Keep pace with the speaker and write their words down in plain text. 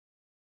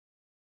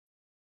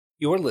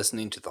You're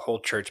listening to the Whole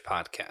Church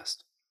Podcast.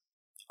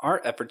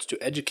 Our efforts to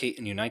educate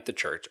and unite the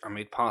church are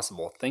made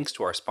possible thanks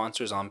to our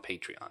sponsors on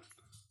Patreon.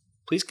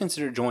 Please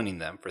consider joining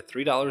them for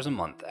 $3 a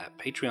month at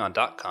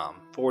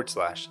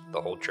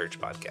patreon.com/The Whole Church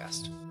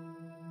Podcast.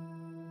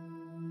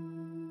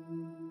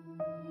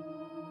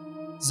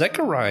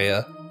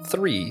 Zechariah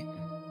 3,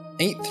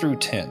 8 through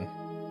 10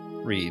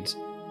 reads,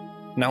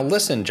 "Now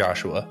listen,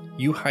 Joshua,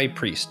 you high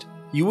priest,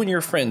 you and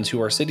your friends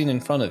who are sitting in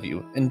front of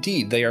you.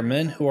 Indeed, they are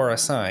men who are a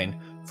sign.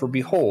 For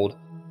behold,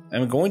 I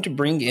am going to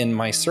bring in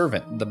my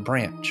servant, the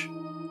branch.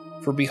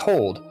 For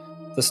behold,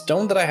 the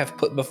stone that I have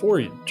put before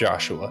you,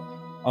 Joshua,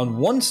 on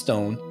one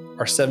stone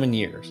are 7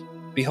 years.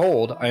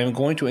 Behold, I am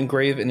going to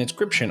engrave an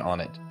inscription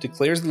on it,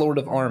 declares the Lord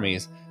of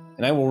armies,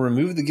 and I will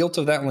remove the guilt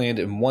of that land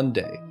in one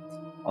day.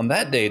 On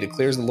that day,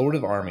 declares the Lord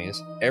of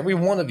armies, every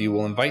one of you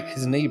will invite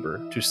his neighbor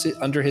to sit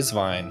under his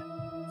vine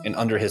and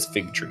under his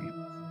fig tree."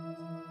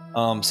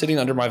 Sitting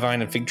under my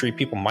vine and fig tree,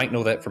 people might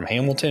know that from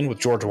Hamilton with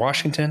George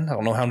Washington. I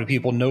don't know how many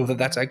people know that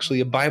that's actually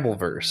a Bible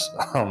verse.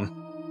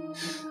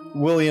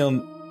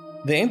 William,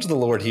 the angel of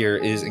the Lord here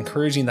is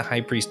encouraging the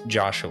high priest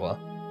Joshua.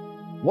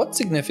 What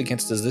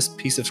significance does this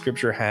piece of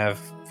scripture have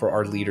for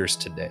our leaders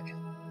today?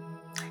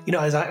 You know,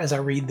 as I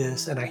read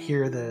this and I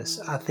hear this,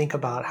 I think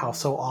about how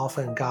so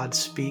often God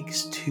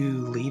speaks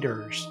to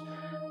leaders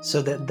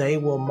so that they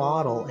will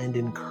model and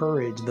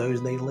encourage those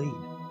they lead.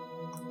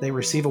 They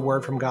receive a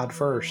word from God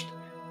first,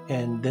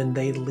 and then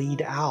they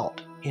lead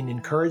out in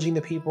encouraging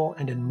the people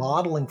and in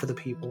modeling for the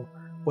people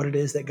what it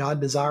is that God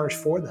desires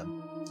for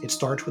them. It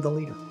starts with a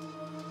leader.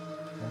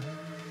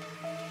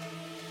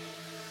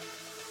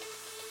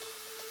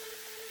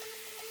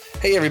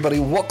 Hey everybody,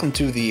 welcome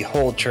to the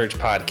Whole Church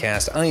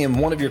Podcast. I am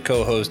one of your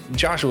co-hosts,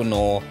 Joshua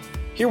Knoll,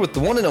 here with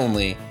the one and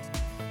only,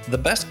 the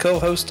best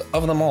co-host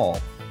of them all,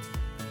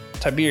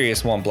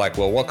 Tiberius Juan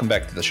Blackwell. Welcome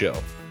back to the show.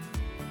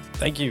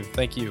 Thank you.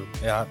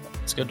 Yeah,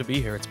 it's good to be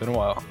here. It's been a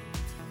while.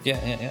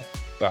 Yeah.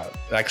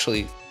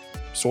 Actually,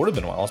 sort of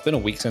been a while. It's been a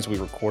week since we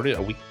recorded.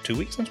 2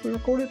 weeks since we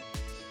recorded.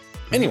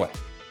 Anyway,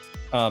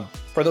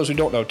 for those who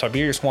don't know,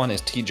 Tiberius Juan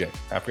is TJ.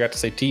 I forgot to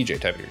say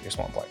TJ Tiberius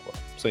Juan Blackwell.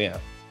 So yeah,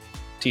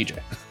 TJ.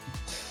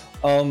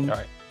 All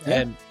right. Yeah.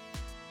 And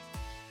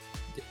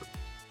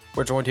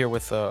we're joined here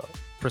with a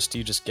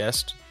prestigious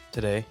guest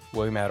today,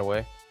 William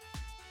Attaway.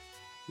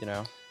 You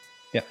know.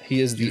 Yeah, he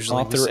is the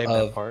author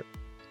of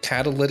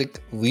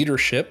Catalytic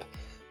Leadership,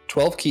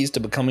 12 Keys to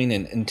Becoming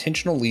an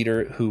Intentional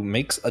Leader Who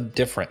Makes a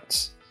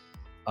Difference.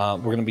 We're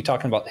going to be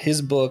talking about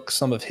his book,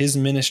 some of his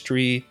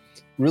ministry.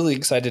 Really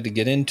excited to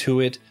get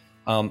into it.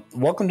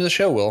 Welcome to the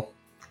show,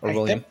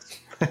 William.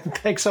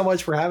 Thanks so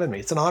much for having me.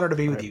 It's an honor to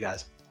be with you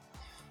guys.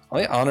 Oh,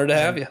 yeah, honor to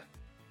have you.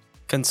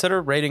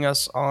 Consider rating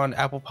us on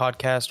Apple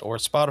Podcast or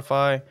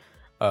Spotify.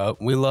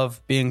 We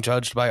love being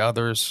judged by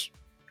others.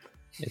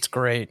 It's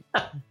great.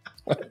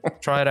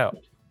 Try it out.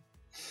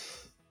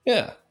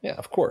 Yeah,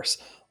 of course.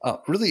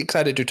 Really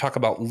excited to talk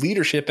about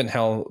leadership and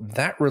how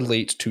that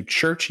relates to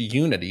church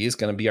unity is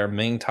going to be our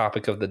main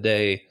topic of the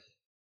day.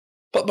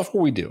 But before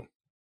we do,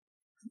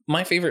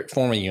 my favorite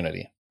form of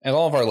unity, and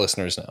all of our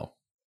listeners know,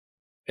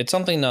 it's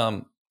something,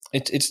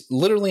 it's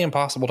literally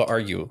impossible to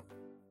argue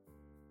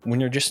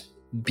when you're just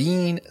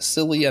being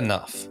silly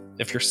enough.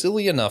 If you're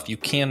silly enough, you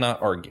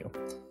cannot argue.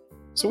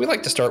 So we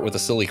like to start with a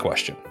silly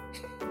question.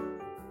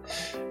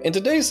 And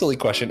today's silly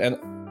question, and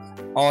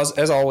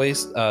as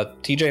always,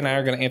 TJ and I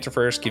are going to answer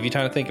first. Give you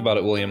time to think about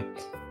it, William.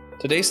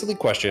 Today's silly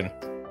question: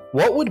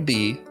 what would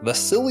be the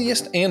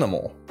silliest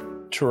animal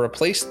to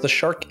replace the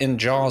shark in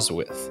Jaws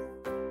with?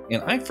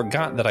 And I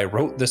forgot that I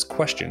wrote this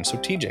question. So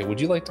TJ, would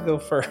you like to go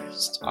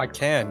first? I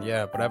can,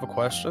 yeah, but I have a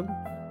question.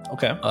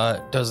 Okay.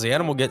 Does the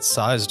animal get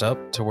sized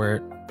up to where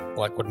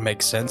it would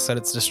make sense that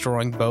it's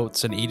destroying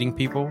boats and eating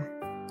people?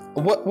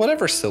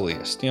 Whatever's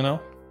silliest, you know?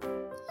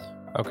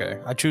 Okay,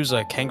 I choose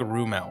a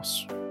kangaroo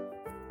mouse.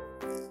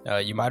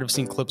 You might have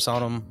seen clips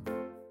on them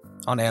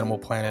on Animal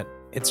Planet.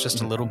 It's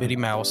just a little bitty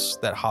mouse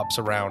that hops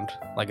around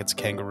like it's a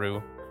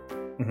kangaroo.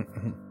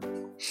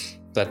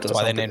 That's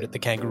why they named it the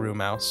kangaroo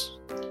mouse.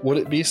 Would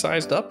it be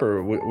sized up,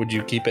 or would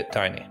you keep it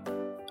tiny?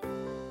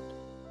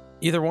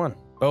 Either one.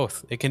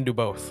 Both. It can do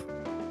both.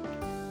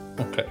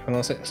 Okay.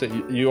 So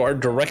you are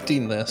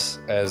directing this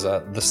as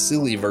the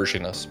silly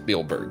version of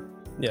Spielberg.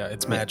 Yeah,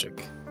 it's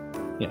magic.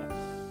 Yeah.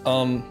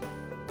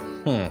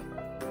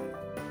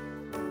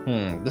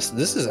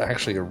 This is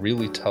actually a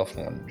really tough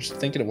one. Just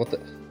thinking of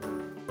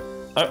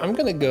I'm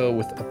gonna go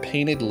with a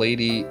painted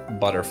lady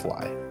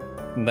butterfly.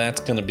 That's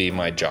gonna be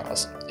my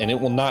Jaws, and it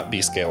will not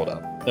be scaled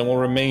up. It will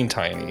remain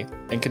tiny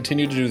and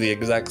continue to do the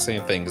exact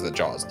same things that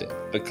Jaws did,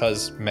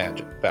 because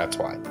magic. That's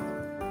why.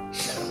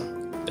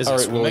 All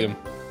right, William.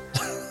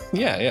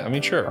 Yeah. I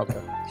mean, sure.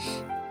 Okay.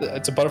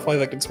 It's a butterfly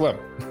that can swim.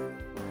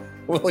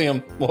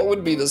 William, what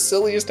would be the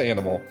silliest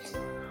animal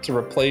to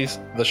replace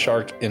the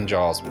shark in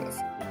Jaws with?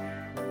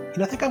 You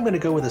know, I think I'm going to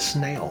go with a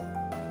snail.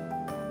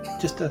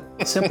 Just a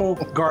simple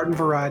garden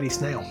variety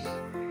snail.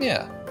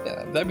 Yeah.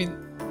 I mean,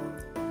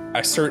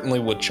 I certainly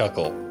would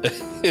chuckle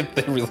if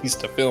they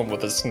released a film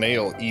with a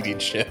snail eating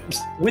ships.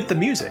 With the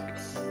music.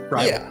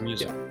 Right. Yeah.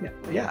 Music.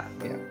 Yeah.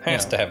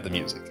 Has to have the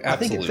music.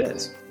 Absolutely. I think it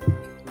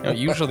fits.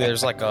 Usually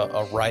there's like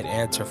a right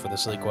answer for the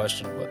silly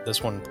question, but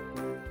this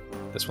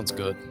one's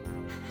good.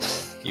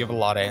 You have a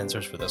lot of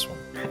answers for this one.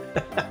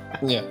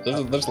 Yeah,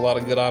 there's a lot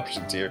of good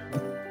options here.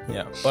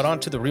 Yeah, but on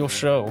to the real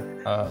show.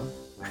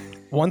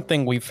 One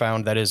thing we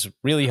found that is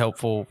really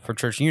helpful for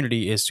church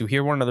unity is to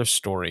hear one another's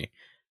story.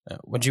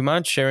 Would you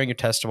mind sharing your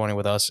testimony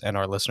with us and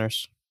our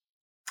listeners?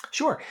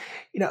 Sure.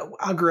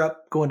 I grew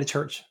up going to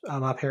church.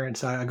 My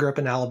parents, I grew up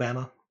in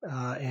Alabama,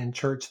 and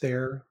church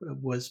there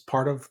was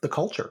part of the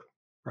culture,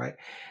 right?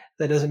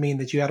 That doesn't mean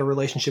that you had a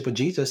relationship with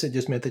Jesus. It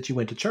just meant that you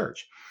went to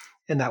church.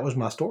 And that was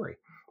my story.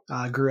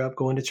 I grew up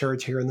going to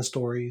church, hearing the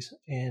stories.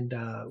 And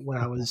when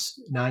I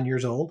was 9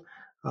 years old,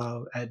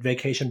 at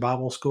Vacation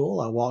Bible School,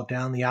 I walked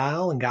down the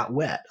aisle and got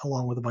wet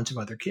along with a bunch of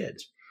other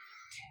kids.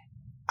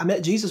 I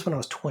met Jesus when I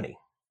was 20.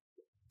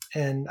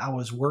 And I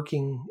was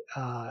working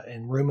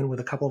and rooming with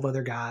a couple of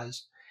other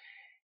guys.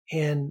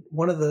 And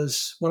one of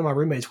my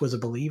roommates was a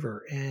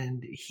believer,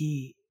 and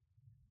he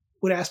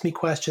would ask me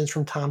questions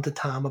from time to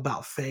time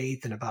about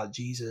faith and about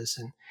Jesus.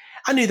 And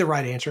I knew the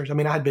right answers. I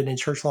mean, I had been in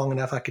church long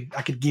enough. I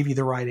could give you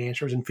the right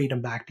answers and feed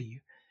them back to you.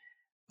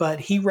 But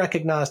he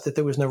recognized that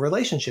there was no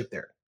relationship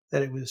there,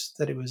 that it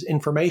was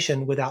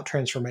information without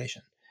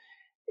transformation.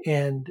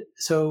 And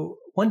so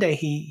one day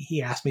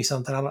he asked me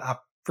something. I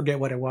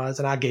forget what it was,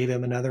 and I gave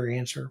him another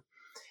answer.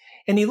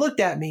 And he looked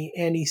at me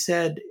and he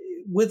said,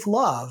 with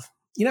love,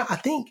 I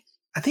think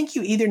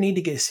you either need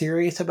to get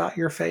serious about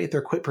your faith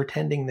or quit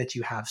pretending that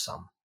you have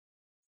some.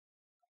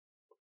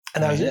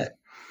 And that was it.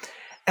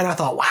 And I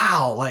thought,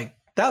 wow, like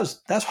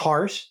that's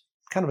harsh,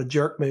 kind of a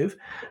jerk move.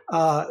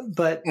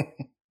 But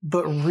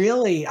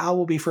really, I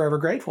will be forever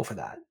grateful for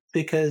that,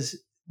 because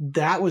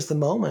that was the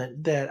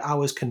moment that I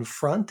was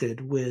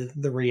confronted with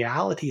the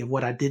reality of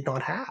what I did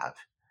not have.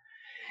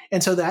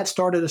 And so that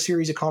started a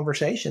series of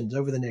conversations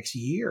over the next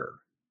year.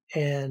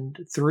 And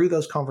through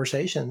those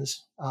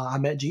conversations, I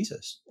met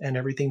Jesus, and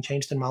everything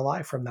changed in my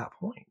life from that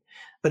point.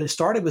 But it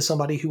started with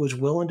somebody who was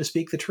willing to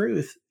speak the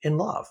truth in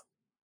love.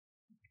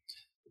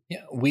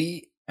 Yeah,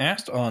 we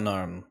asked on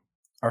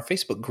our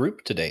Facebook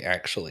group today,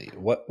 actually,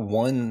 what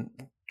one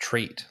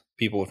trait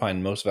people would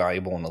find most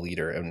valuable in a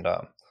leader, and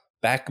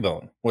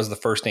backbone was the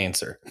first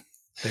answer.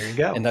 There you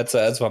go. And that's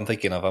what I'm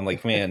thinking of. I'm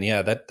like, man,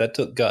 yeah, that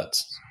took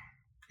guts.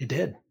 It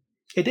did.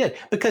 It did.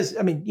 Because,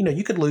 I mean,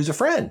 you could lose a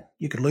friend.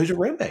 You could lose a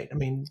roommate. I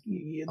mean,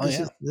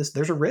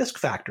 there's a risk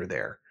factor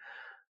there.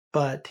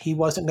 But he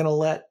wasn't going to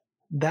let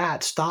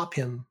that stop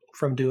him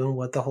from doing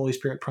what the Holy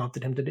Spirit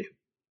prompted him to do.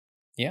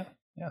 Yeah.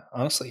 Yeah.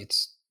 Honestly,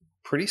 it's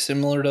pretty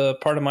similar to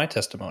part of my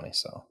testimony.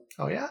 So,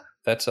 oh, yeah.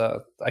 That's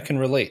I can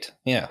relate.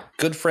 Yeah.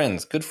 Good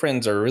friends. Good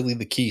friends are really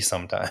the key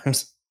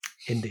sometimes.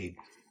 Indeed.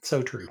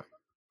 So true.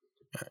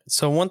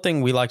 So one thing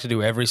we like to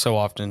do every so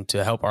often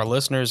to help our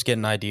listeners get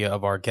an idea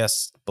of our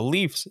guests'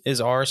 beliefs is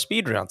our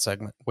speed round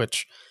segment,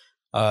 which,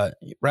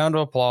 round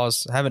of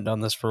applause, haven't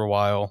done this for a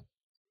while.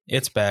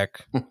 It's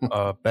back.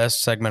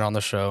 Best segment on the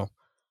show.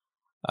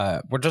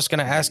 We're just going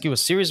to ask you a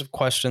series of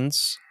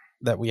questions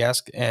that we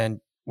ask,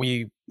 and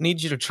we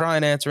need you to try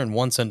and answer in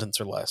one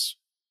sentence or less.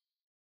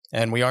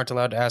 And we aren't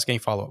allowed to ask any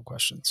follow-up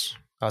questions.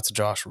 That's a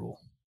Josh rule.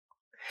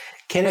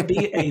 Can it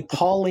be a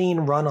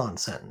Pauline run-on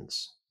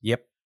sentence?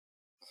 Yep.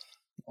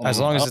 As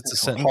long as it's a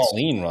sentence.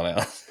 Pauline run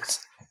out.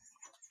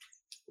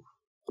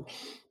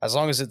 As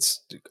long as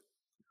it's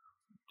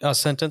a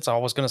sentence. I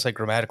was going to say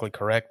grammatically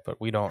correct,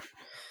 but we don't,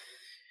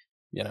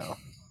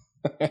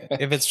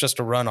 if it's just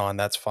a run on,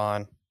 that's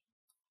fine.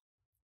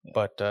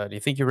 But do you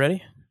think you're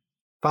ready?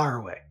 Fire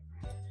away.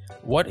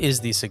 What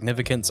is the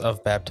significance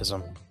of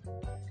baptism?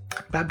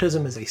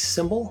 Baptism is a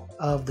symbol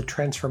of the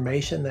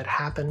transformation that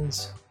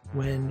happens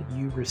when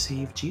you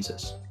receive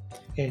Jesus.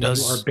 And you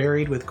are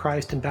buried with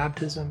Christ in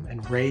baptism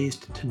and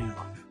raised to new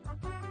life.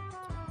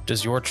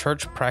 Does your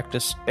church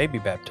practice baby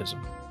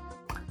baptism?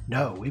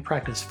 No, we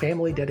practice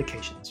family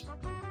dedications.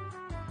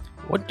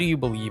 What do you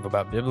believe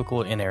about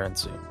biblical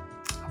inerrancy?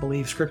 I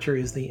believe Scripture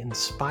is the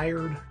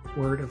inspired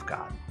Word of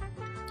God.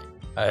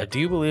 Do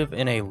you believe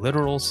in a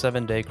literal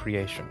 7-day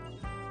creation?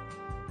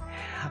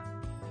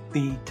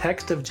 The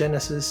text of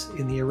Genesis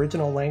in the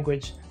original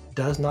language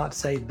does not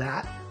say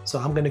that, so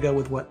I'm going to go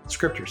with what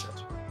Scripture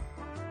says.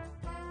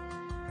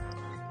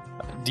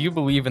 Do you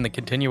believe in the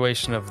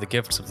continuation of the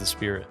gifts of the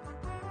Spirit?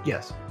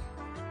 Yes.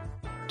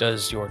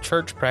 Does your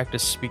church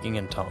practice speaking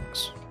in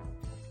tongues?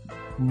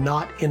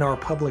 Not in our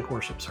public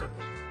worship service.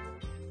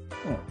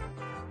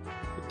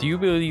 Do you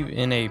believe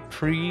in a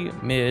pre,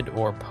 mid,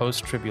 or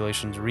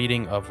post-tribulations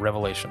reading of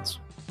Revelations?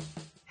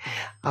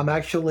 I'm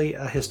actually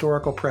a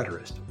historical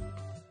preterist.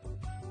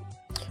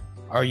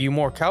 Are you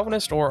more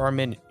Calvinist or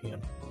Arminian?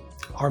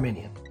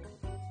 Arminian.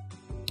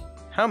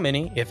 How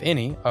many, if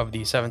any, of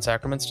the 7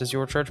 sacraments does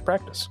your church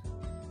practice?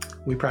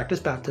 We practice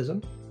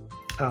baptism.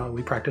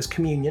 We practice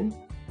communion,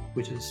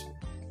 which is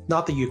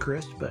not the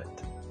Eucharist, but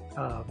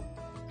I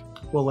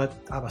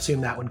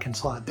assume that one can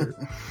slide through.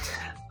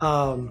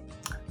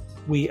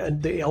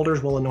 The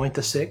elders will anoint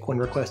the sick when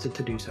requested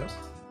to do so.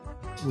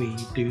 We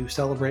do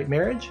celebrate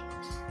marriage,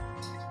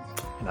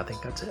 And I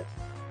think that's it.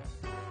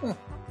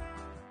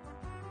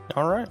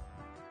 All right.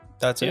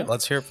 That's Yeah. it.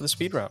 Let's hear it for the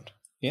speed round.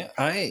 Yeah,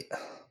 I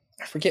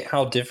forget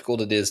how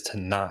difficult it is to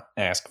not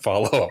ask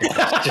follow-up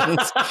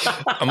questions.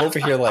 I'm over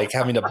here like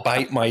having to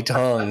bite my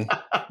tongue.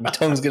 My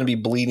tongue's going to be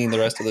bleeding the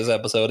rest of this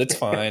episode. It's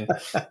fine.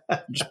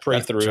 Just pray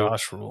That's through.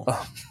 Josh rule.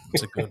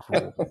 It's a good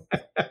rule.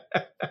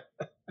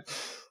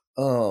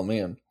 Oh,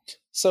 man.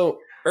 So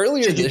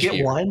earlier Should you this get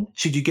year, one?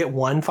 Should you get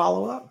one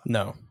follow-up?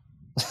 No.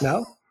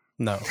 No?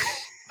 No.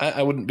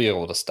 I wouldn't be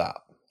able to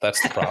stop.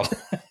 That's the problem.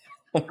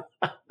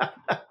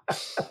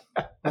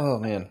 Oh,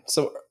 man.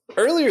 So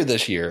earlier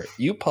this year,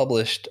 you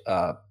published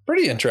a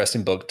pretty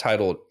interesting book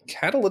titled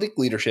Catalytic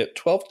Leadership,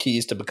 12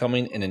 Keys to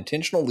Becoming an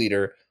Intentional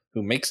Leader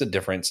Who Makes a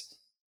Difference.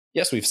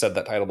 Yes, we've said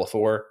that title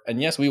before,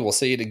 and yes, we will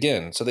say it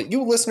again so that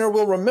you, listener,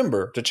 will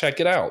remember to check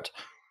it out.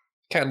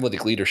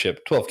 Catalytic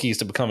Leadership, 12 Keys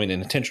to Becoming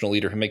an Intentional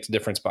Leader Who Makes a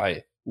Difference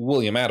by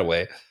William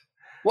Attaway.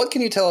 What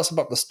can you tell us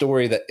about the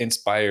story that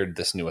inspired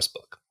this newest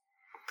book?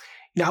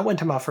 I went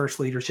to my first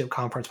leadership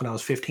conference when I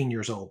was 15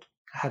 years old.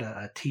 I had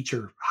a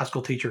teacher, high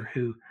school teacher,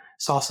 who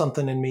saw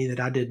something in me that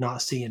I did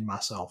not see in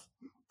myself.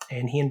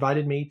 And he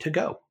invited me to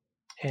go.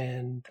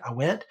 And I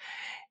went,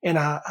 and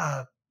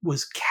I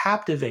was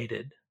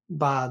captivated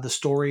by the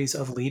stories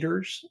of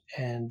leaders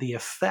and the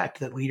effect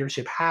that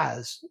leadership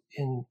has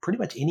in pretty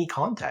much any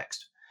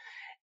context.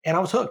 And I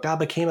was hooked. I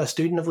became a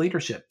student of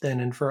leadership then.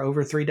 And for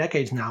over 3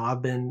 decades now,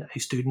 I've been a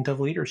student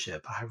of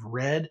leadership. I've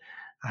read,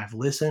 I've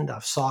listened,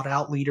 I've sought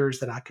out leaders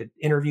that I could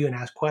interview and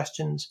ask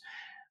questions.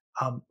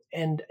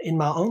 And in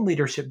my own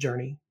leadership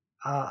journey,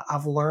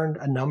 I've learned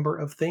a number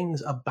of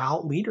things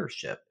about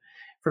leadership.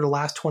 For the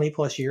last 20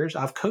 plus years,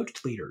 I've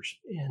coached leaders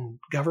in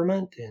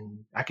government,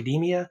 in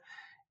academia,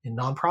 in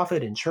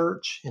nonprofit, in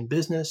church, in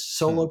business,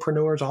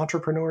 solopreneurs,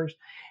 entrepreneurs.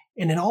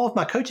 And in all of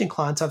my coaching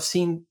clients, I've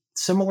seen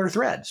similar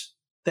threads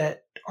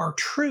that are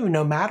true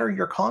no matter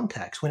your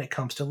context when it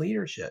comes to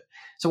leadership.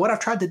 So what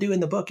I've tried to do in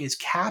the book is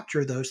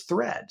capture those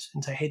threads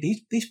and say,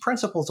 hey, these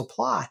principles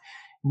apply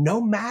no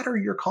matter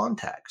your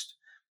context.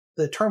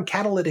 The term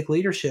catalytic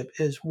leadership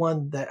is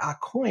one that I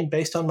coined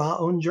based on my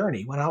own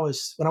journey. When I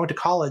went to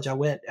college, I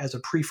went as a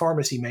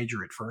pre-pharmacy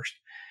major at first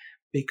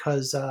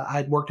because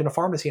I'd worked in a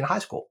pharmacy in high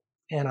school.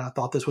 And I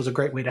thought this was a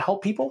great way to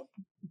help people,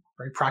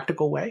 very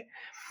practical way.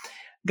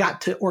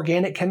 Got to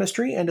organic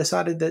chemistry and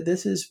decided that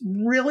this is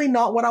really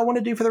not what I want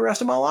to do for the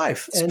rest of my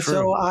life.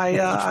 So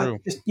I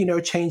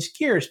just, changed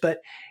gears.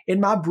 But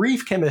in my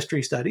brief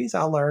chemistry studies,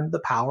 I learned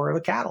the power of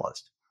a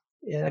catalyst.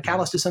 And a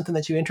catalyst is something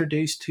that you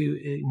introduce to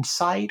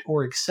incite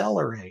or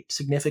accelerate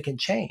significant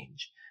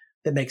change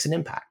that makes an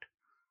impact.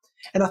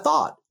 And I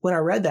thought when I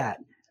read that,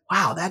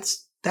 wow,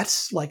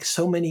 that's like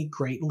so many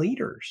great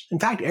leaders. In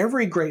fact,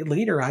 every great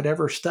leader I'd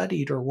ever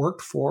studied or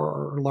worked for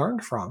or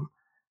learned from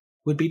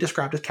would be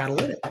described as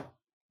catalytic.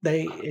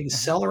 They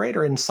accelerate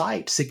or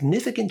incite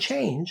significant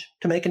change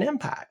to make an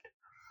impact.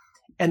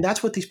 And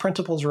that's what these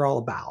principles are all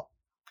about.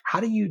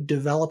 How do you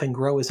develop and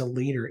grow as a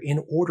leader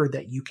in order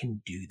that you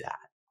can do that?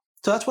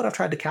 So that's what I've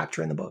tried to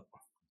capture in the book.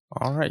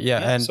 All right. Yeah.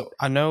 And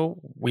I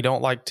know we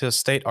don't like to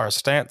state our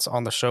stance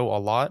on the show a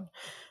lot,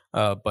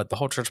 but the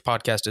Whole Church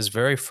podcast is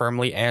very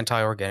firmly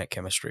anti-organic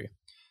chemistry.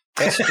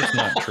 That's just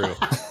not true.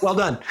 Well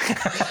done.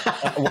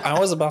 I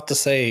was about to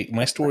say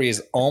my story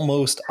is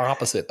almost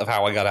opposite of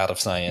how I got out of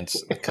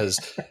science because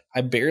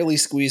I barely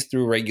squeezed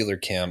through regular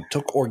chem,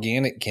 took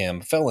organic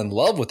chem, fell in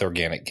love with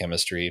organic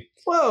chemistry.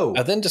 Whoa.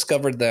 I then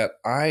discovered that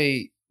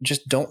I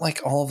just don't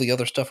like all of the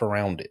other stuff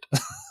around it.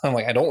 I'm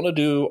like, I don't want to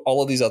do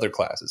all of these other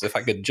classes. If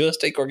I could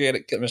just take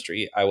organic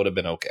chemistry, I would have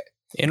been okay.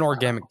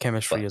 Inorganic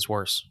chemistry is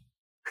worse.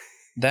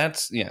 I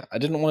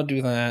didn't want to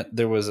do that.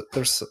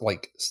 There's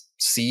like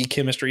C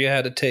chemistry I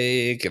had to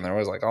take, and there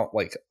was like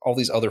all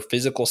these other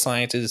physical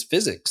sciences,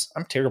 physics.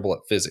 I'm terrible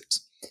at physics,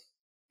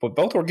 but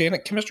both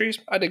organic chemistries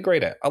I did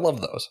great at. I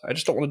love those. I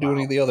just don't want to do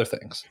any of the other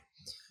things.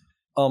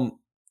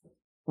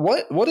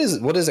 What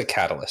is a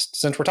catalyst?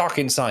 Since we're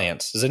talking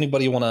science, does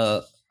anybody want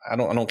to? I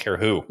don't care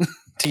who.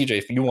 TJ,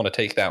 if you want to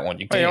take that one,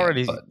 you can. He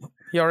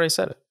already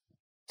said it.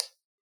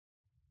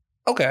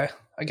 Okay,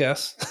 I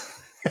guess.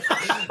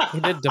 He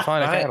did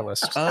define a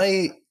catalyst.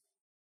 I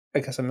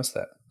guess I missed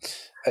that.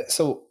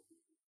 So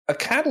a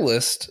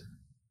catalyst,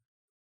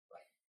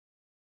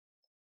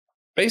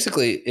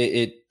 basically,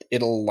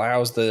 it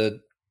allows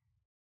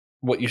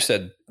what you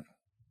said.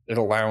 It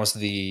allows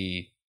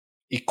the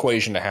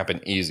equation to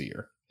happen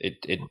easier.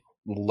 It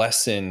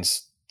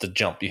lessens the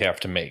jump you have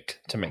to make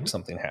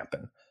something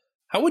happen.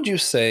 How would you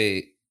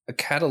say a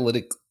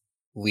catalytic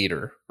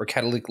leader or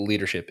catalytic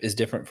leadership is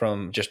different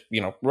from just,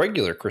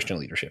 regular Christian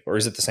leadership, or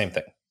is it the same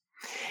thing?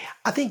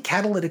 I think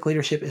catalytic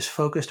leadership is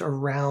focused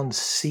around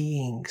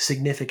seeing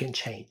significant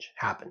change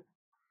happen,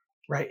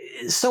 right?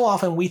 So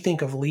often we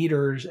think of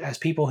leaders as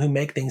people who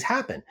make things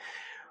happen.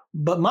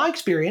 But my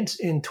experience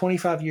in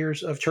 25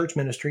 years of church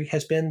ministry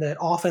has been that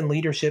often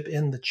leadership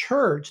in the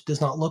church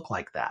does not look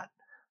like that.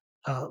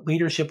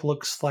 Leadership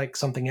looks like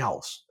something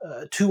else.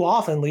 Too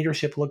often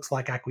leadership looks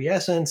like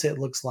acquiescence. It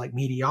looks like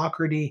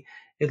mediocrity.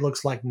 It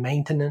looks like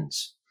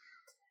maintenance.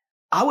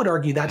 I would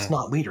argue that's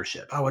not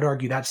leadership. I would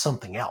argue that's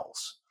something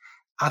else.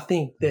 I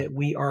think that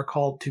we are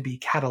called to be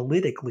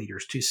catalytic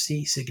leaders, to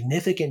see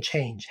significant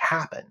change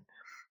happen.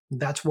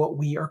 That's what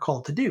we are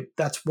called to do.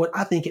 That's what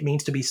I think it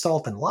means to be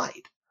salt and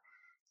light.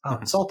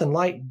 Salt and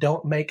light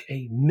don't make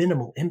a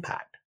minimal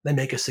impact. They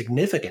make a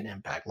significant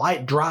impact.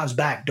 Light drives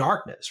back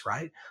darkness,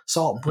 right?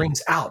 Salt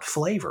brings out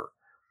flavor.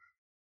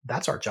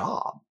 That's our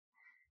job.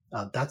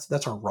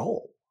 That's our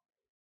role.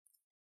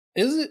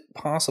 Is it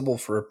possible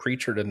for a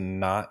preacher to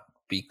not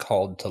be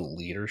called to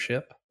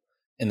leadership,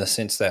 in the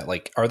sense that,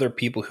 like, are there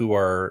people who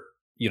are,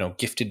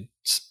 gifted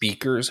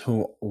speakers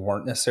who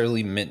weren't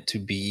necessarily meant to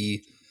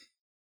be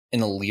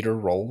in a leader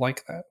role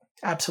like that?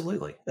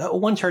 Absolutely.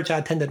 One church I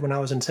attended when I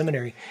was in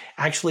seminary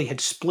actually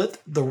had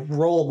split the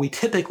role we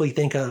typically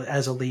think of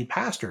as a lead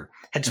pastor,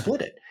 had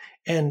split it.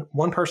 And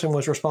one person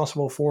was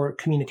responsible for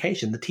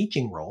communication, the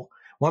teaching role.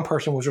 One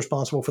person was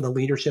responsible for the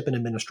leadership and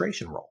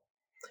administration role,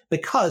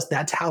 because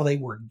that's how they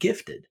were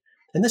gifted.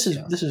 And this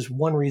is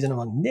one reason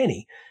among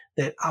many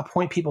that I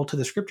point people to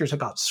the scriptures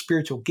about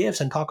spiritual gifts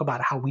and talk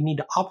about how we need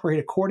to operate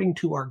according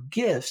to our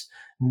gifts,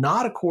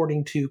 not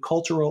according to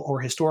cultural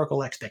or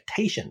historical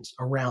expectations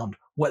around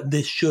what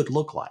this should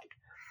look like.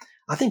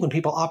 I think when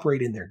people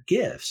operate in their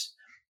gifts,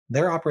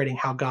 they're operating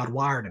how God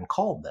wired and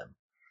called them.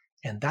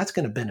 And that's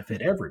going to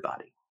benefit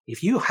everybody.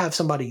 If you have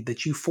somebody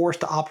that you force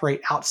to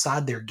operate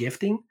outside their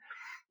gifting,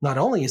 not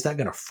only is that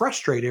going to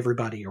frustrate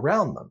everybody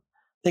around them,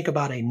 think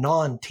about a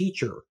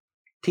non-teacher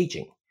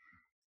teaching.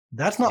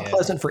 That's not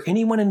pleasant for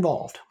anyone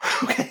involved.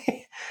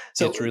 Okay.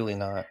 So it's really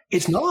not.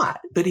 It's not.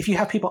 But if you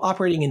have people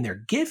operating in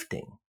their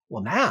gifting,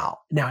 well, now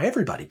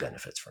everybody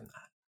benefits from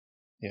that.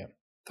 Yeah.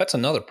 That's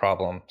another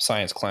problem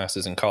science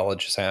classes in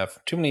colleges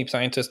have. Too many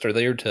scientists are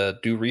there to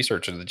do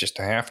research, and they just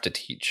have to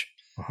teach.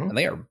 And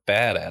they are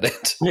bad at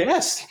it.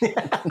 Yes.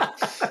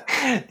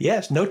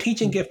 Yes. No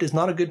teaching gift is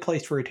not a good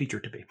place for a teacher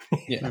to be.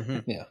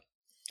 Yeah.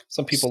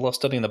 Some people love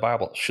studying the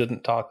Bible.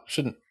 Shouldn't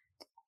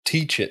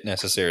teach it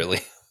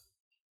necessarily.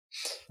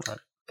 Right.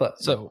 But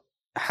so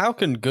how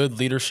can good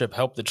leadership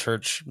help the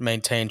church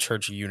maintain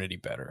church unity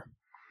better?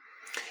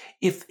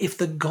 If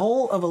the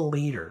goal of a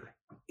leader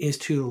is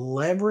to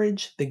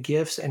leverage the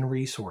gifts and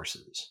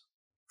resources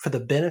for the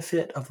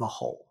benefit of the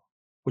whole,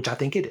 which I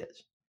think it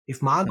is.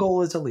 If my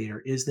goal as a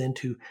leader is then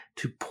to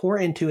pour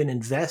into and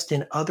invest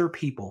in other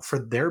people for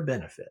their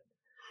benefit,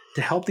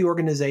 to help the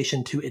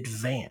organization to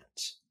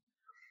advance,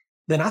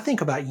 then I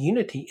think about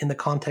unity in the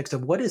context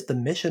of what is the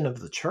mission of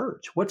the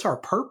church? What's our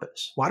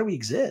purpose? Why do we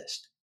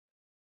exist?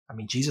 I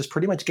mean, Jesus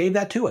pretty much gave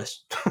that to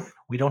us.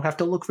 We don't have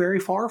to look very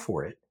far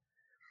for it.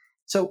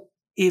 So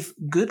if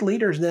good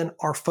leaders then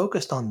are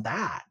focused on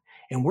that,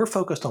 and we're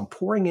focused on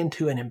pouring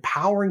into and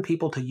empowering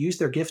people to use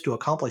their gifts to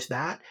accomplish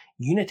that,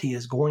 unity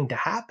is going to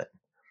happen.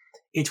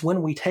 It's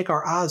when we take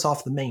our eyes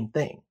off the main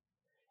thing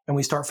and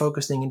we start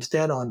focusing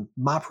instead on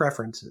my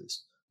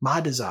preferences,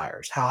 my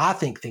desires, how I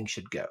think things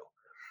should go.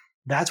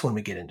 That's when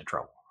we get into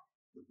trouble.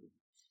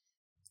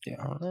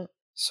 Yeah.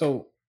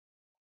 So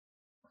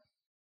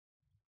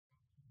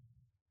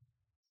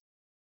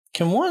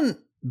can one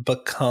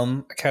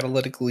become a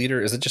catalytic leader?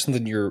 Is it just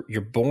something you're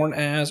born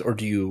as, or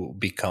do you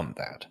become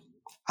that?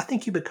 I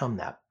think you become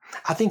that.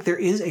 I think there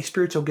is a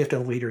spiritual gift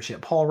of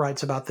leadership. Paul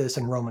writes about this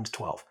in Romans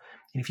 12.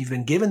 And if you've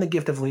been given the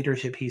gift of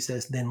leadership, he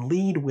says, then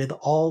lead with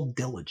all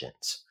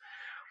diligence.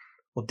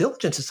 Well,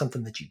 diligence is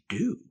something that you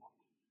do.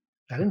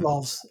 That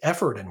involves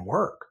effort and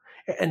work.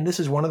 And this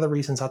is one of the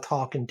reasons I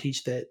talk and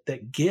teach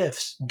that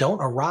gifts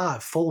don't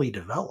arrive fully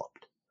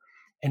developed.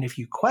 And if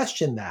you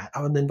question that,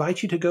 I would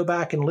invite you to go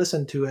back and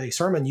listen to a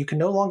sermon you can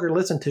no longer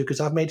listen to because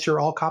I've made sure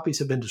all copies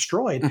have been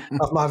destroyed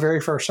of my very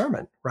first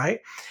sermon, right?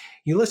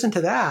 You listen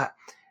to that.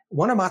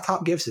 One of my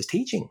top gifts is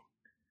teaching.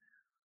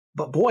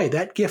 But boy,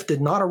 that gift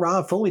did not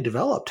arrive fully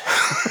developed.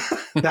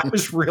 That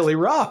was really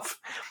rough.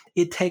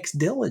 It takes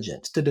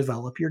diligence to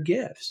develop your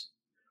gifts.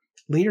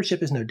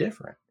 Leadership is no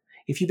different.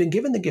 If you've been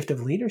given the gift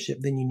of leadership,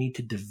 then you need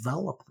to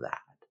develop that.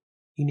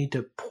 You need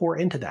to pour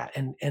into that.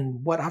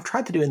 And what I've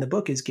tried to do in the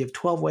book is give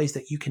 12 ways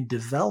that you can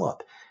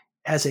develop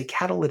as a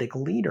catalytic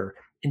leader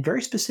in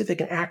very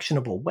specific and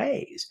actionable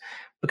ways,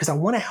 because I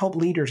want to help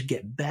leaders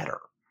get better.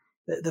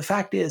 The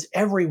fact is,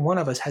 every one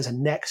of us has a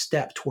next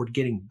step toward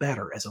getting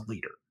better as a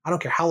leader. I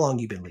don't care how long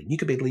you've been leading. You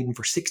could be leading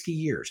for 60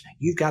 years.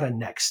 You've got a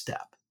next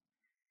step.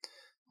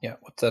 Yeah.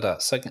 What's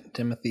that? 2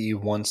 Timothy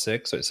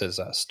 1:6. So it says,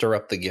 stir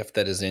up the gift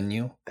that is in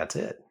you. That's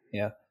it.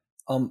 Yeah.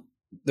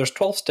 There's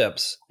 12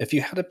 steps. If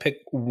you had to pick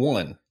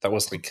one that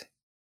was like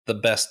the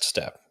best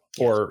step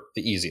or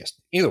the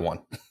easiest, either one,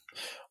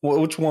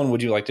 which one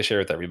would you like to share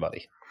with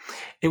everybody?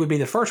 It would be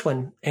the first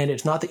one, and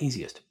it's not the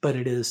easiest, but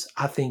it is,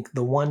 I think,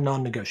 the one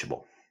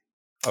non-negotiable.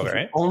 All right.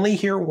 If you only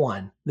hear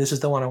one, this is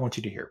the one I want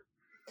you to hear.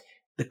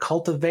 The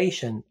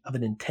cultivation of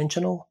an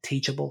intentional,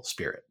 teachable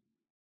spirit.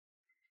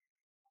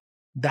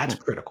 That's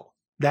critical.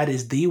 That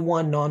is the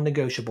one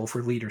non-negotiable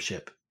for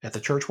leadership at the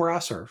church where I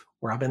serve,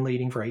 where I've been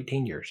leading for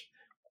 18 years.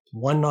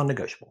 One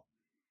non-negotiable.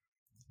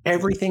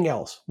 Everything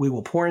else we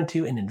will pour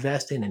into and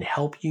invest in and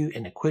help you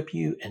and equip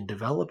you and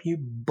develop you,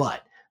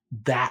 but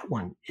that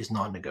one is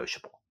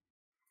non-negotiable.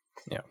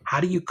 Yeah. How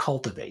do you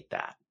cultivate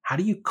that? How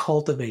do you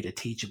cultivate a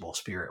teachable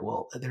spirit?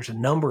 Well, there's a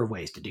number of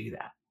ways to do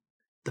that.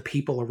 The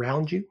people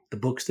around you, the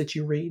books that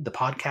you read, the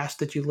podcasts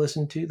that you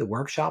listen to, the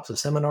workshops, the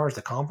seminars,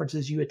 the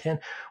conferences you attend.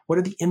 What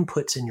are the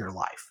inputs in your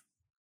life?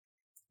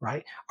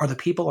 Right? Are the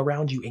people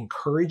around you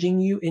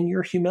encouraging you in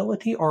your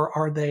humility, or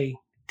are they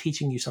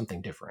teaching you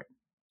something different?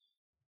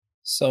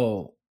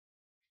 So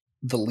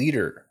the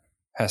leader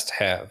has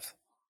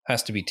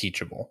to be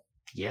teachable.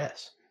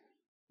 Yes.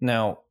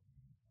 Now,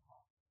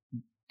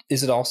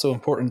 is it also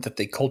important that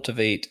they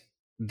cultivate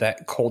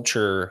that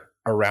culture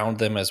around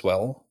them as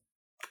well?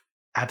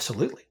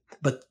 Absolutely.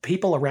 But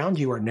people around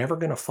you are never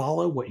going to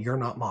follow what you're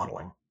not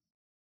modeling.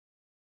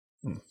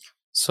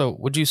 So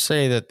would you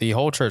say that the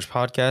Whole Church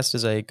podcast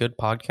is a good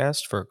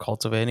podcast for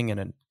cultivating an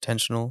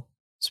intentional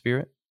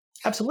spirit?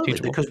 Absolutely.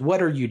 Teachable. Because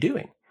what are you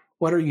doing?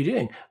 What are you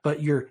doing?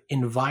 But you're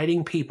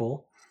inviting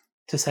people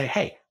to say,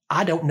 hey,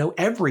 I don't know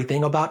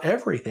everything about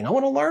everything. I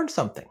want to learn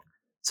something.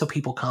 So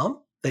people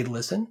come, they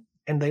listen,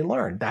 and they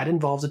learn. That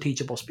involves a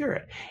teachable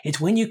spirit.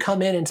 It's when you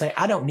come in and say,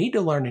 I don't need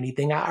to learn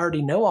anything. I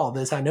already know all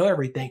this. I know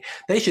everything.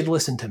 They should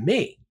listen to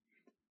me.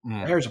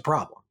 There's a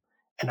problem.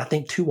 And I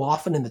think too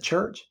often in the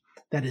church,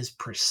 that is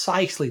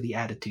precisely the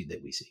attitude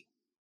that we see.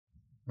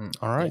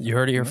 All right. You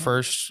heard it here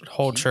first.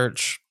 Whole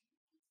Church,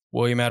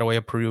 William Attaway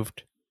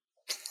approved.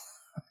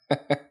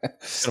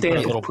 Stamp a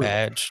of little approval.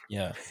 badge.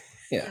 Yeah.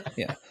 Yeah.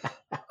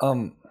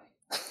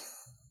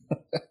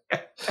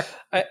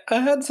 I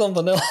had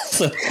something else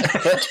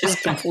that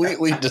just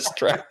completely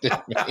distracted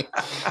me.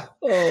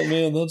 Oh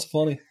man, that's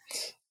funny.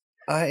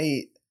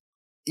 Okay.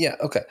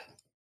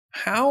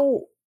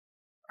 How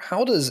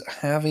does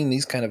having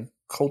these kind of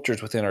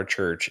cultures within our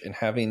church and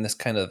having this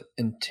kind of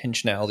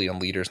intentionality on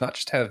leaders not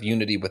just have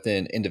unity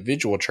within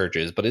individual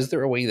churches, but is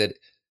there a way that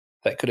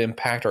could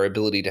impact our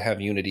ability to have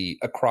unity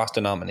across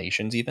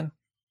denominations even?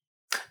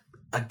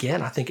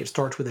 Again, I think it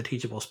starts with a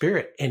teachable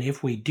spirit. And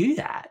if we do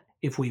that,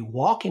 if we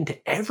walk into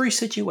every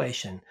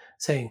situation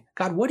saying,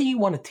 God, what do you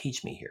want to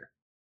teach me here?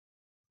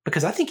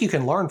 Because I think you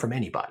can learn from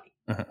anybody.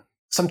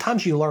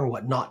 Sometimes you learn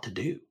what not to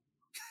do.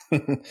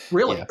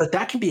 Really, Yeah. but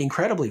that can be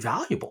incredibly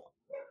valuable,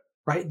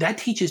 right? That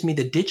teaches me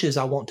the ditches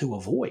I want to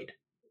avoid.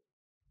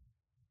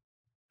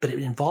 But it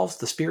involves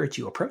the spirit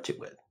you approach it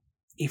with.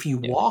 If you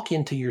walk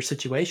into your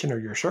situation or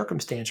your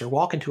circumstance or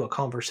walk into a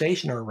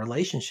conversation or a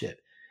relationship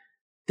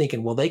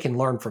thinking, well, they can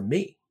learn from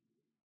me.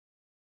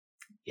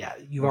 Yeah,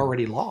 you've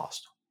already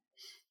lost.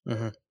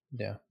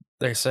 Yeah.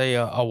 They say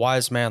a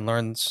wise man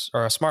learns,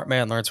 or a smart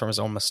man learns from his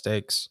own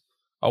mistakes.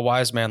 A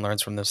wise man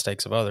learns from the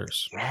mistakes of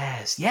others.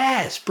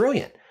 Yes,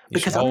 brilliant.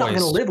 Because I'm not going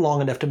to live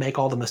long enough to make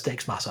all the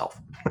mistakes myself.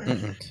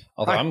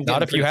 Although I'm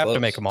not if you have close. to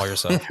make them all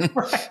yourself.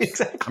 Right,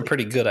 exactly. I'm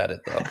pretty good at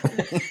it though.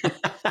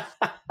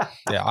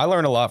 Yeah, I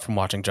learn a lot from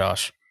watching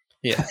Josh.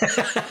 Yeah.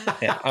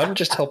 I'm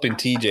just helping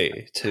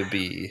TJ to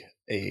be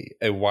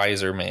a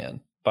wiser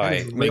man by That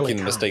is really making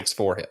kind. mistakes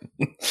for him.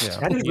 Yeah,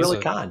 That is really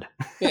kind.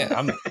 Yeah,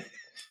 I'm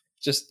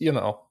just,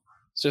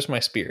 it's just my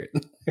spirit.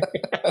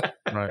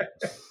 Right.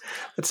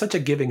 It's such a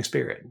giving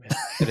spirit, man.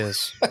 It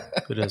is.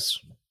 It is.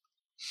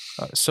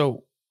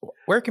 So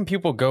where can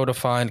people go to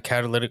find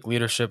Catalytic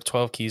Leadership,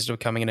 12 Keys to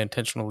Becoming an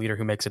Intentional Leader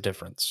Who Makes a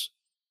Difference?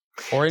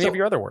 Or any of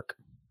your other work?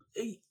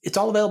 It's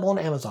all available on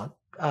Amazon.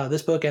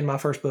 This book and my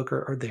first book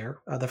are there.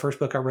 The first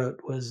book I wrote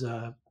was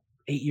 8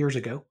 years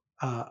ago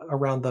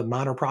around the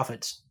minor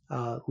prophets,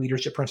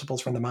 leadership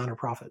principles from the minor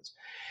prophets.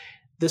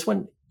 This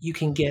one you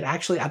can get.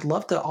 Actually, I'd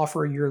love to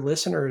offer your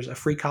listeners a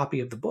free copy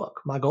of the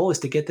book. My goal is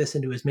to get this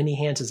into as many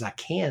hands as I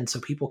can so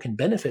people can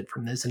benefit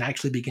from this and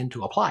actually begin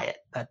to apply it.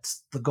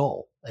 That's the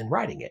goal in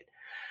writing it.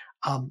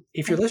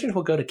 If your listeners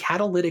will go to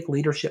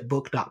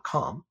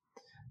catalyticleadershipbook.com,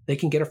 they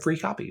can get a free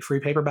copy, free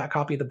paperback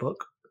copy of the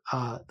book.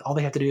 All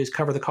they have to do is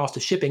cover the cost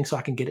of shipping so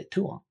I can get it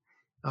to them.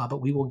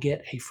 But we will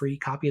get a free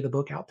copy of the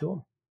book out to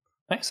them.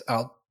 Nice.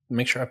 I'll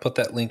make sure I put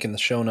that link in the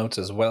show notes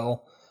as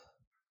well.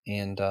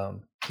 And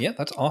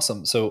that's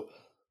awesome. So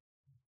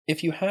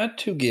if you had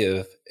to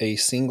give a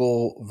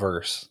single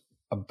verse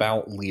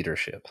about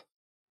leadership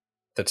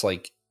that's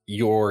like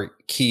your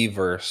key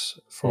verse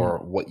for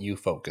what you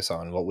focus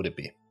on, what would it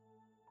be?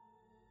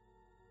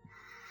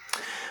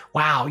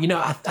 Wow.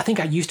 I think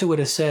I used to would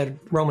have said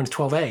Romans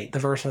 12:8, the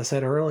verse I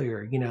said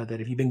earlier,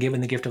 that if you've been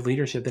given the gift of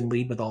leadership, then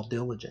lead with all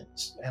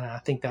diligence. And I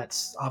think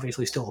that's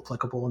obviously still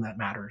applicable and that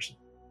matters.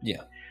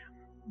 Yeah.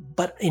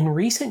 But in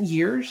recent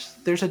years,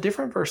 there's a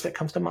different verse that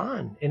comes to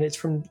mind, and it's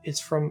from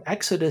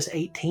Exodus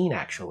 18,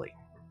 actually.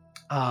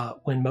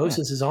 When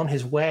Moses is on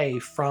his way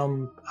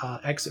from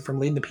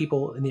leading the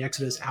people in the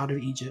Exodus out of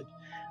Egypt.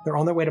 They're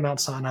on their way to Mount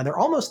Sinai. They're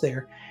almost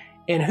there.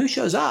 And who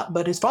shows up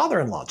but his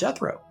father-in-law,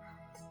 Jethro?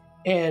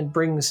 And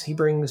he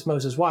brings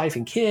Moses' wife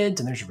and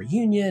kids, and there's a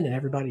reunion, and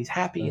everybody's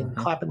happy and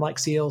clapping like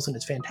seals, and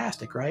it's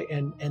fantastic, right?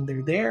 And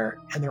they're there,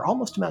 and they're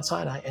almost to Mount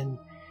Sinai, and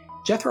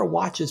Jethro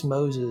watches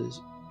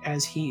Moses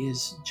as he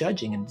is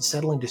judging and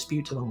settling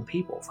disputes among the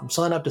people. From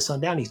sun up to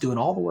sundown, he's doing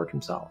all the work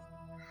himself.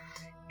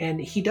 And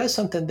he does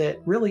something that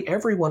really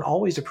everyone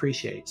always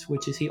appreciates,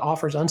 which is he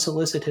offers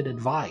unsolicited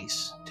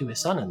advice to his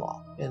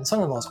son-in-law. And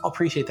son-in-laws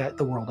appreciate that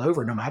the world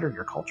over, no matter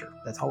your culture.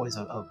 That's always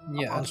a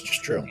Yeah, that's positive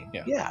just true. thing.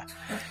 Yeah.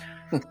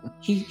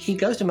 He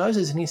goes to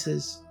Moses and he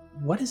says,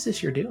 "What is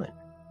this you're doing?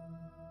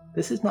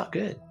 This is not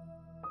good.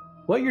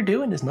 What you're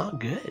doing is not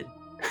good."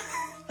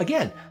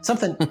 Again,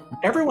 something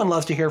everyone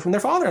loves to hear from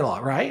their father-in-law,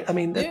 right? I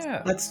mean,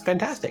 that's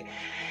fantastic.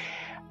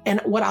 And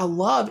what I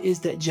love is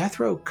that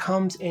Jethro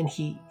comes and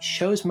he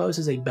shows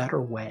Moses a better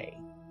way.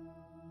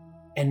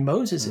 And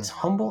Moses is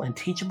humble and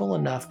teachable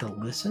enough to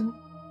listen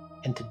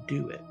and to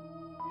do it.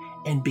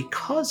 And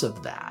because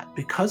of that,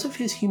 because of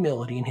his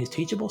humility and his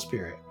teachable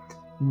spirit,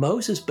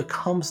 Moses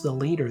becomes the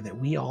leader that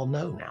we all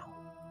know now.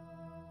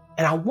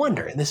 And I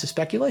wonder, and this is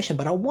speculation,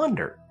 but I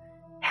wonder,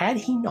 had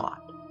he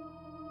not,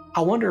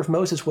 I wonder if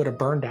Moses would have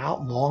burned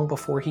out long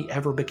before he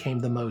ever became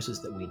the Moses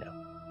that we know.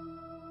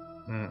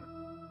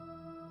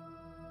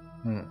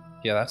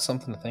 Yeah, that's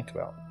something to think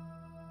about.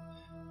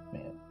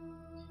 Man.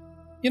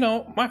 You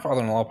know, my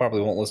father-in-law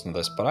probably won't listen to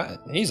this, but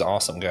he's an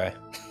awesome guy.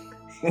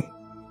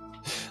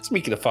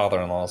 Speaking of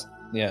father-in-laws,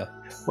 yeah.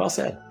 Well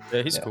said.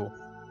 Yeah, he's cool.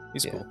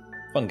 He's cool.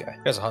 Fun guy.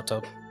 He has a hot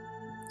tub.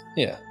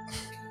 Yeah.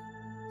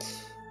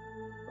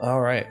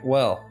 All right.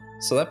 Well,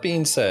 so that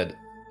being said,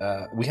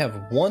 we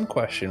have one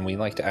question we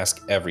like to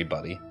ask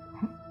everybody.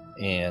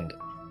 And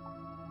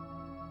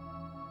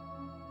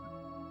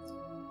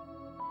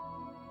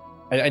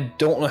I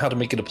don't know how to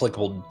make it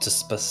applicable to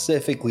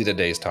specifically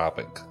today's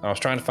topic. I was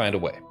trying to find a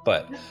way,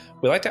 but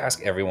we like to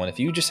ask everyone if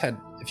you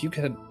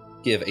could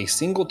give a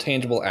single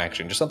tangible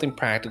action, just something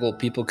practical,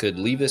 people could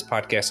leave this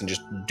podcast and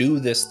just do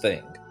this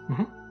thing.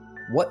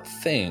 What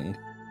thing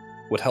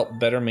would help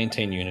better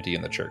maintain unity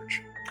in the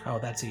church? Oh,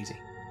 that's easy.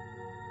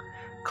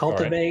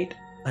 Cultivate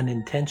an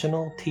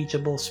intentional,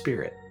 teachable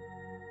spirit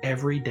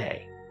every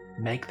day.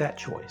 Make that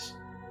choice.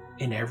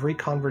 In every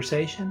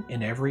conversation,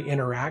 in every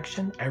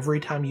interaction, every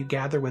time you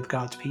gather with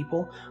God's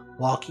people,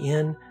 walk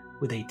in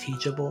with a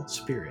teachable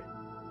spirit.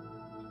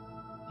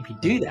 If you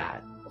do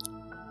that,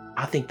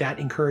 I think that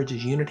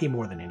encourages unity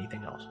more than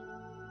anything else.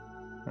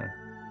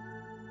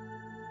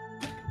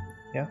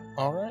 Yeah.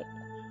 All right.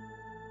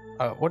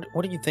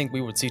 What do you think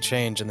we would see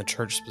change in the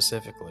church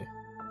specifically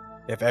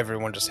if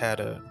everyone just had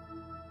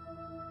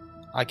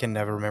I can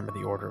never remember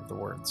the order of the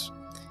words.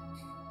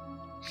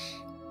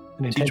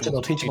 An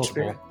intentional, teachable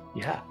spirit.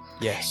 Yeah.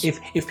 Yes.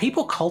 If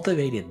people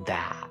cultivated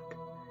that,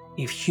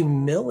 if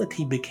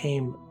humility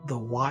became the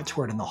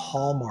watchword and the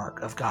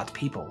hallmark of God's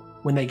people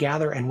when they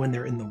gather and when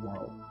they're in the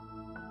world,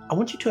 I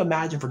want you to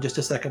imagine for just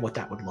a second what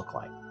that would look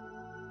like.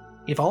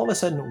 If all of a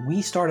sudden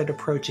we started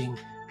approaching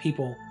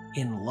people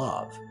in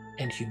love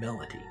and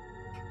humility,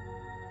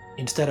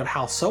 instead of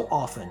how so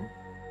often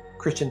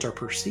Christians are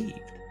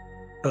perceived,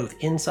 both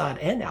inside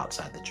and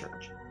outside the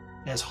church,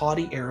 as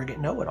haughty, arrogant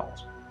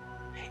know-it-alls.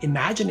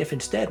 Imagine if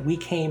instead we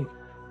came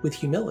with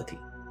humility,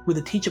 with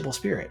a teachable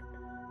spirit,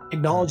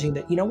 acknowledging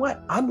that, you know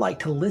what, I'd like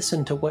to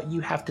listen to what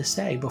you have to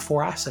say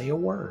before I say a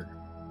word.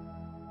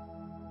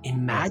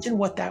 Imagine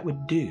what that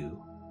would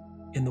do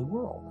in the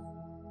world.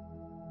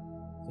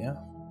 Yeah.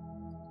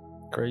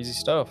 Crazy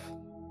stuff.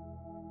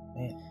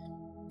 Man.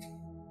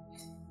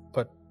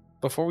 But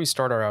before we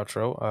start our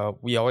outro,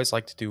 we always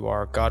like to do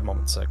our God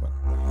Moment segment.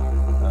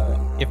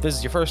 If this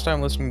is your first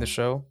time listening to the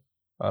show,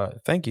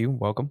 thank you,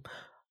 welcome.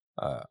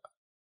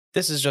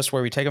 This is just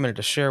where we take a minute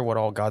to share what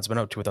all God's been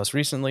up to with us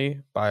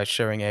recently by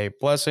sharing a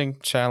blessing,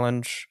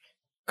 challenge,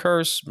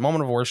 curse,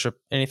 moment of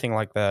worship, anything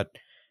like that.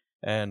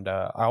 And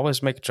I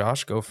always make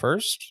Josh go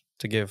first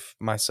to give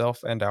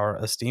myself and our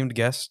esteemed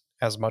guest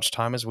as much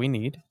time as we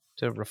need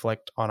to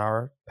reflect on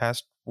our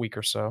past week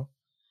or so.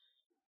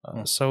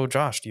 So,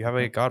 Josh, do you have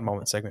a God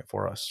Moment segment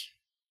for us?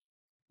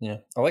 Yeah.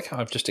 I like how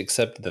I've just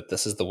accepted that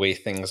this is the way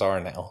things are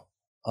now.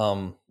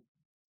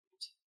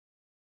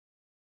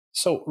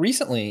 So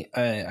recently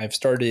I've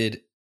started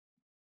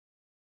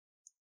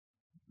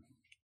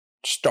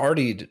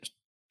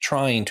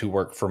trying to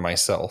work for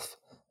myself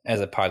as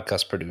a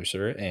podcast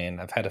producer, and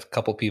I've had a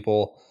couple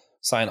people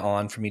sign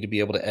on for me to be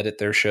able to edit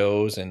their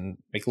shows and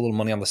make a little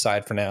money on the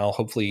side for now.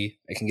 Hopefully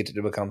I can get it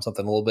to become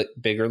something a little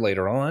bit bigger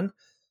later on.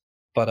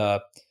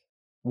 But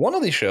one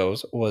of these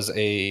shows was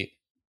a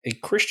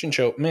Christian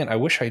show. Man, I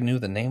wish I knew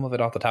the name of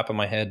it off the top of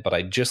my head, but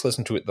I just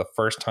listened to it the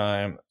first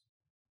time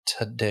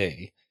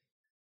today.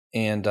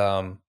 And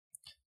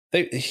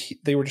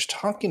they were just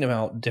talking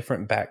about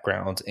different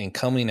backgrounds and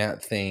coming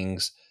at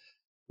things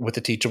with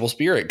a teachable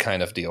spirit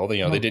kind of deal. They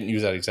didn't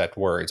use that exact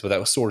words, but that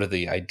was sort of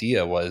the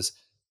idea, was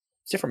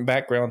different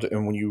backgrounds.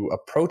 And when you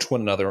approach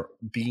one another,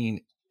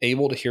 being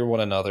able to hear one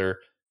another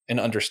and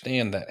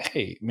understand that,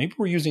 hey, maybe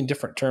we're using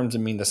different terms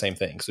and mean the same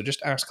thing. So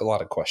just ask a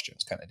lot of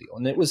questions kind of deal.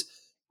 And it was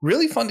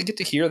really fun to get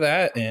to hear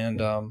that.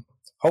 And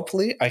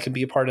hopefully I can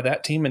be a part of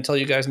that team and tell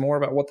you guys more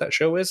about what that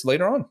show is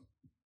later on.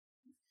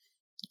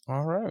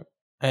 All right.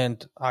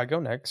 And I go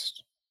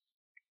next,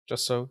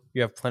 just so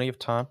you have plenty of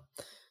time.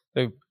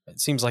 It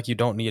seems like you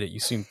don't need it. You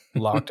seem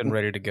locked and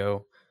ready to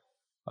go.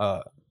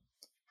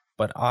 But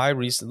but I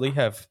recently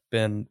have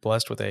been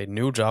blessed with a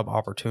new job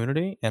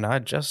opportunity, and I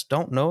just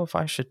don't know if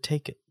I should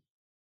take it.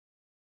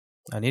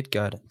 I need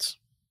guidance.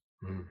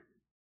 I'm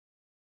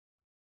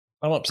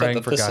upset Praying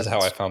that for this is how I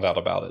guidance. found out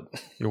about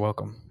it. You're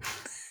welcome.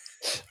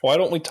 Why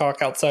don't we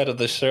talk outside of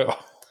the show?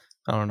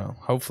 I don't know.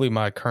 Hopefully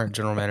my current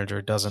general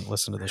manager doesn't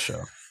listen to the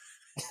show.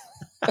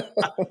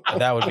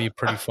 That would be a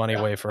pretty funny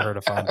way for her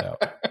to find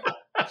out.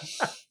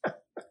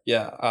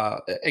 Yeah,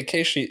 in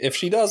case if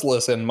she does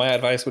listen, my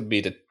advice would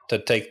be to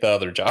take the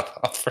other job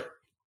offer.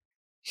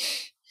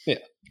 Yeah.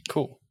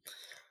 Cool.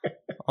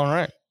 All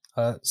right.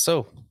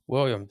 So,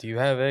 William, do you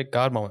have a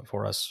God moment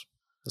for us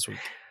this week?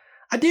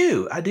 I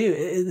do.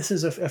 This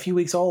is a few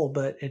weeks old,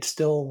 but it's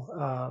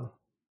still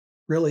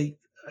really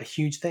a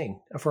huge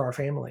thing for our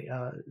family.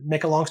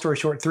 Make a long story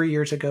short, 3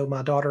 years ago,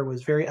 my daughter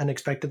was very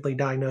unexpectedly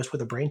diagnosed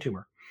with a brain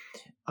tumor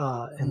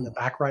in the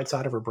back right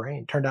side of her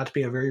brain. Turned out to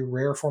be a very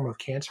rare form of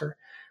cancer.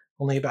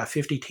 Only about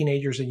 50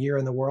 teenagers a year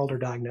in the world are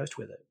diagnosed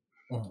with it.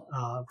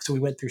 So we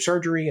went through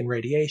surgery and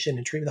radiation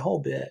and treated the whole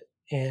bit.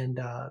 And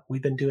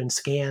we've been doing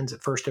scans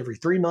at first every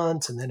 3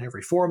 months, and then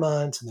every 4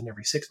 months, and then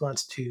every 6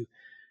 months to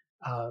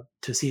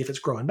see if it's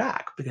growing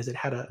back, because it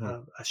had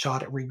a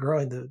shot at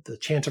regrowing. The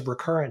chance of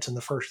recurrence in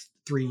the first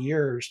 3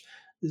 years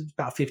is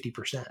about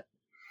 50%.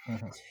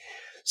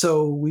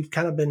 So we've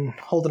kind of been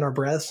holding our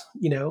breaths,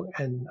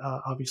 and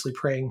obviously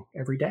praying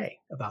every day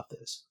about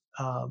this.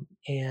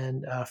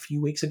 And a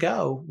few weeks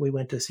ago, we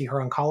went to see her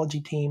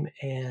oncology team,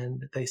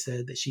 and they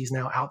said that she's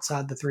now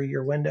outside the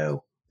 3-year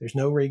window. There's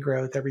no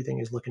regrowth. Everything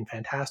is looking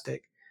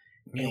fantastic.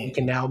 And we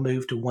can now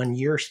move to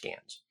 1-year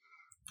scans.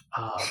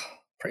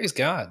 Praise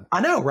God.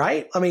 I know,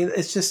 right? I mean,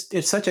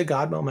 it's such a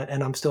God moment,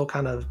 and I'm still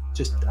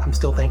I'm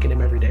still thanking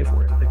him every day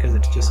for it, because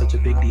it's just such a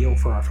big deal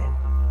for our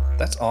family.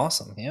 That's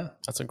awesome. Yeah.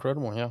 That's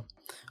incredible.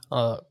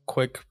 Yeah.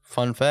 Quick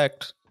fun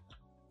fact.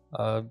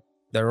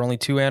 There are only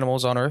 2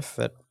 animals on Earth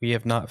that we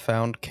have not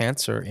found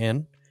cancer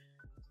in.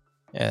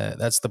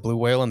 That's the blue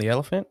whale and the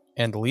elephant.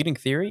 And the leading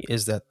theory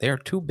is that they're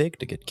too big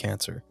to get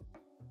cancer.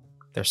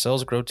 Their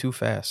cells grow too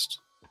fast.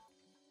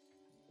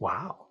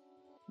 Wow.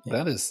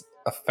 That is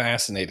a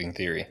fascinating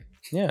theory.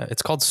 Yeah,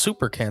 it's called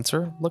super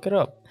cancer. Look it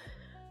up.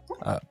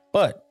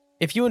 But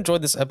if you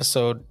enjoyed this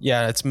episode,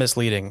 yeah, it's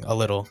misleading a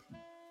little.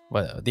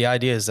 But the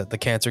idea is that the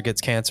cancer gets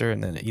cancer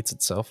and then it eats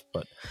itself.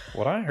 But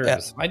what I heard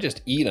is, if I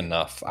just eat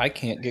enough, I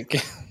can't get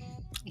cancer.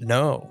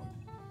 No.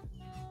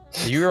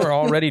 You're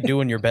already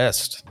doing your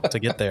best to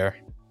get there.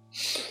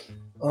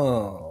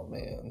 Oh,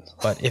 man.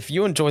 But if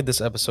you enjoyed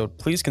this episode,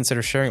 please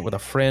consider sharing it with a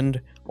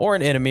friend or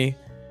an enemy.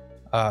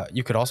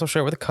 You could also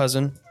share it with a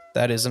cousin.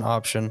 That is an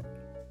option.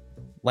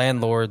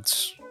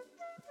 Landlords,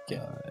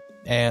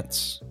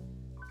 aunts,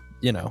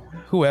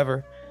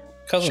 whoever.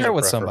 Cousins share it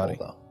with somebody.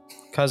 Though.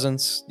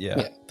 Cousins,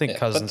 I think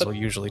cousins will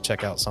usually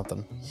check out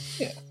something.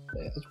 Yeah,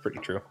 that's pretty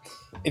true.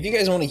 If you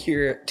guys want to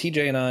hear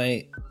TJ and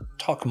I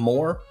talk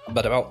more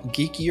about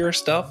geekier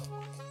stuff,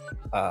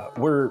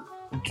 we're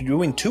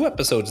doing 2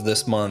 episodes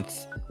this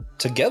month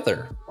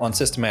together on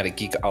Systematic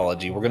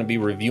Geekology. We're going to be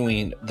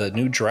reviewing the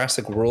new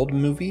Jurassic World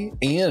movie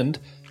and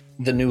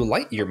the new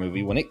Lightyear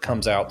movie when it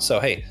comes out. So,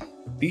 hey,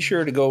 be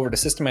sure to go over to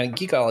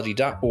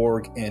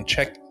systematicgeekology.org and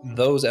check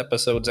those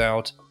episodes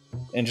out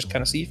and just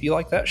kind of see if you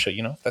like that show.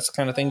 That's the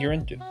kind of thing you're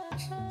into.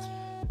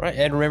 Right.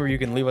 And remember, you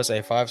can leave us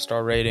a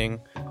 5-star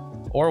rating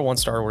or a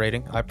 1-star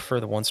rating. I prefer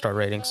the 1-star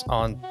ratings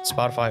on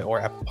Spotify or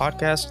Apple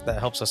Podcasts. That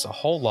helps us a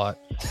whole lot.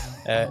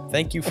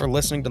 Thank you for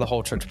listening to the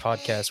Whole Church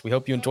Podcast. We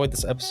hope you enjoyed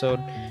this episode.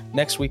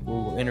 Next week, we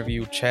will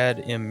interview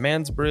Chad M.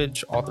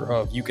 Mansbridge, author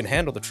of You Can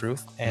Handle the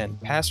Truth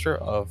and pastor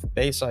of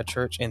Bayside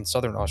Church in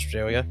Southern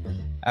Australia.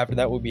 After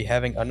that, we'll be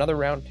having another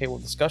roundtable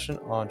discussion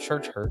on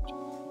church hurt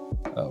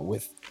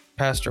with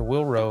Pastor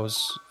Will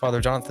Rose,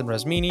 Father Jonathan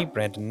Rasmini,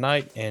 Brandon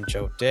Knight, and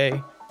Joe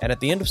Day. And at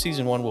the end of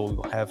season 1,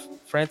 we'll have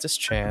Francis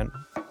Chan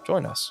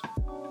join us.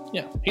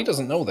 Yeah, he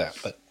doesn't know that,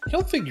 but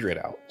he'll figure it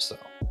out, so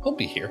he'll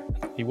be here.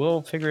 He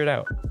will figure it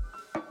out.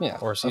 Yeah.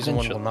 Or season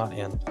 1 will not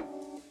end.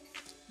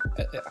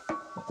 Yeah,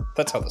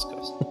 that's how this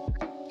goes.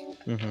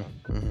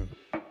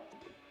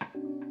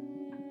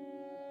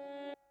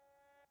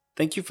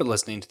 Thank you for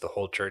listening to the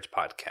Whole Church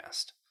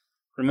Podcast.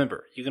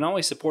 Remember, you can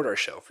always support our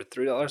show for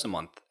 $3 a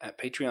month at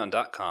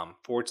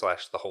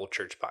patreon.com/the Whole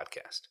Church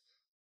Podcast.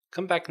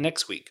 Come back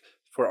next week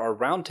for our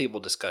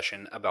roundtable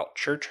discussion about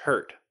church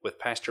hurt with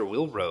Pastor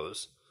Will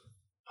Rose,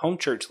 home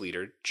church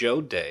leader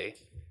Joe Day,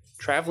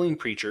 traveling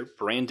preacher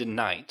Brandon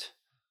Knight,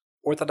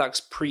 Orthodox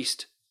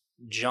priest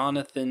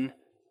Jonathan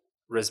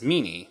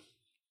Rasmini,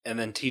 and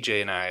then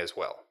TJ and I as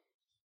well.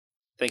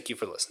 Thank you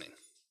for listening.